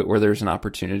do it where there's an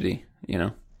opportunity,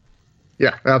 Yeah,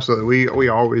 absolutely. We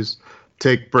always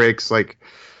take breaks, like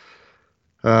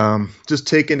just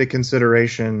take into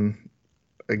consideration,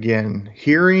 again,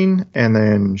 hearing and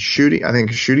then shooting. I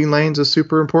think shooting lanes is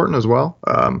super important as well.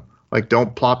 Like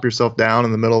don't plop yourself down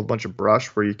in the middle of a bunch of brush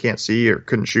where you can't see or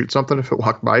couldn't shoot something if it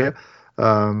walked by you.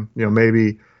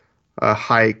 Maybe a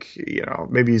hike,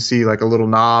 maybe you see like a little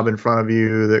knob in front of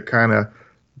you that kind of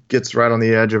gets right on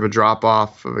the edge of a drop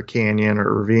off of a canyon or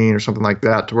a ravine or something like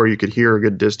that, to where you could hear a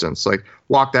good distance. Like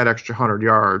walk that extra 100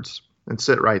 yards and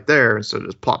sit right there instead of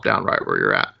just plop down right where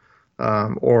you're at.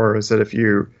 Or is that if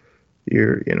you're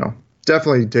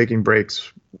definitely taking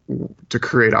breaks to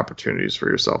create opportunities for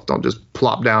yourself. Don't just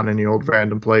plop down any old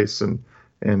random place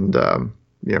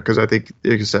because I think,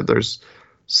 like you said, there's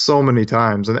so many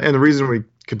times, and the reason we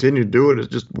continue to do it is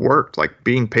just worked. Like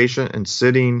being patient and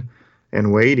sitting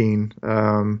and waiting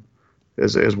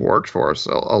has worked for us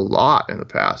a lot in the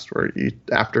past. Where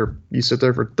after you sit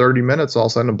there for 30 minutes, all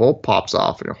of a sudden a bolt pops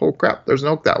off, and you're, oh crap, there's an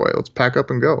elk that way. Let's pack up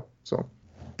and go. So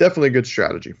definitely a good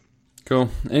strategy. Cool.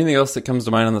 Anything else that comes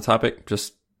to mind on the topic?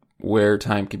 Just where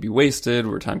time can be wasted,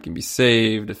 where time can be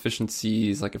saved,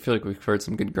 efficiencies. Like I feel like we've covered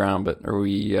some good ground, but are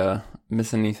we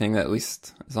missing anything that at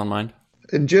least is on mind?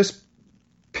 And just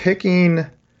picking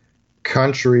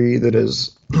country that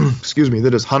is,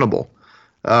 that is huntable.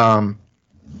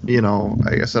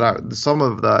 Like I said, some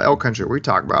of the elk country we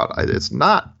talk about, it's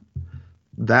not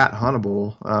that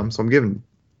huntable. So I'm giving,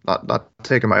 not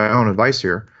taking my own advice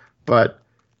here, but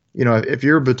if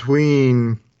you're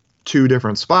between two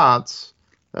different spots,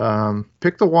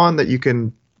 pick the one that you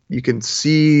can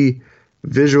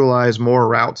visualize more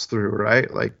routes through,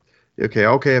 right? Like,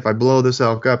 okay, if I blow this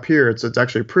elk up here, it's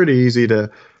actually pretty easy to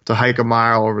hike a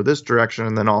mile over this direction,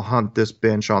 and then I'll hunt this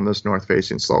bench on this north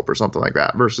facing slope or something like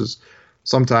that. Versus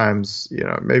sometimes,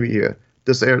 maybe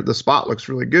the spot looks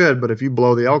really good, but if you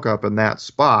blow the elk up in that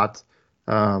spot,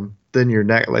 then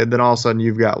then all of a sudden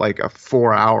you've got like a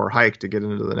 4-hour hike to get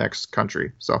into the next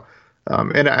country. So,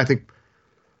 and I think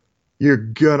you're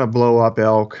gonna blow up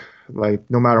elk, like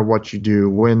no matter what you do.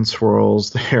 Wind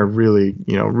swirls, they're really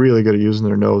good at using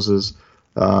their noses,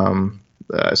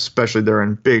 especially they're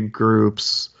in big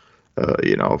groups,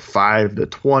 5 to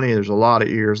 20. There's a lot of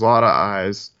ears, a lot of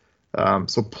eyes.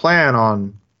 So plan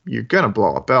on, you're gonna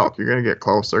blow up elk. You're gonna get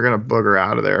close. They're gonna booger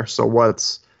out of there. So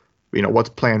what's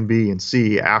plan B and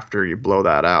C after you blow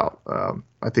that out?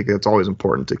 I think it's always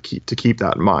important to keep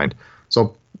that in mind.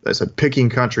 So as I said, picking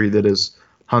country that is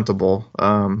huntable.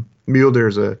 Mule deer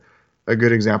is a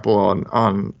good example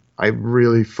on I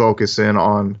really focus in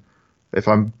on if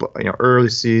I'm early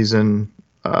season,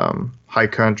 high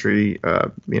country,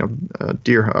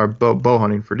 deer or bow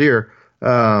hunting for deer,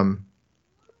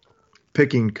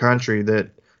 picking country that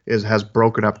has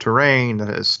broken up terrain, that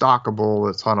is stockable,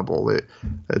 that's huntable.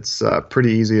 It's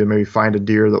pretty easy to maybe find a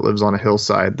deer that lives on a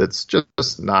hillside that's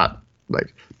just not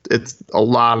like, it's a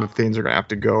lot of things are going to have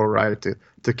to go right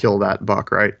to kill that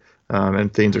buck, right?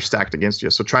 And things are stacked against you.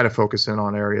 So try to focus in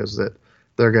on areas that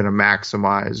they're going to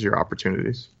maximize your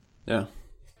opportunities. Yeah,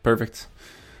 perfect.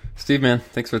 Steve, man,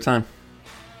 thanks for the time.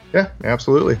 Yeah,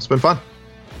 absolutely. It's been fun.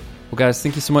 Well, guys,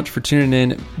 thank you so much for tuning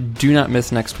in. Do not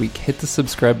miss next week. Hit the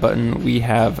subscribe button. We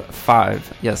have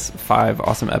 5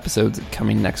 awesome episodes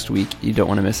coming next week. You don't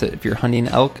want to miss it. If you're hunting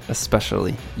elk,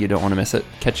 especially, you don't want to miss it.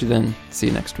 Catch you then. See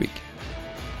you next week.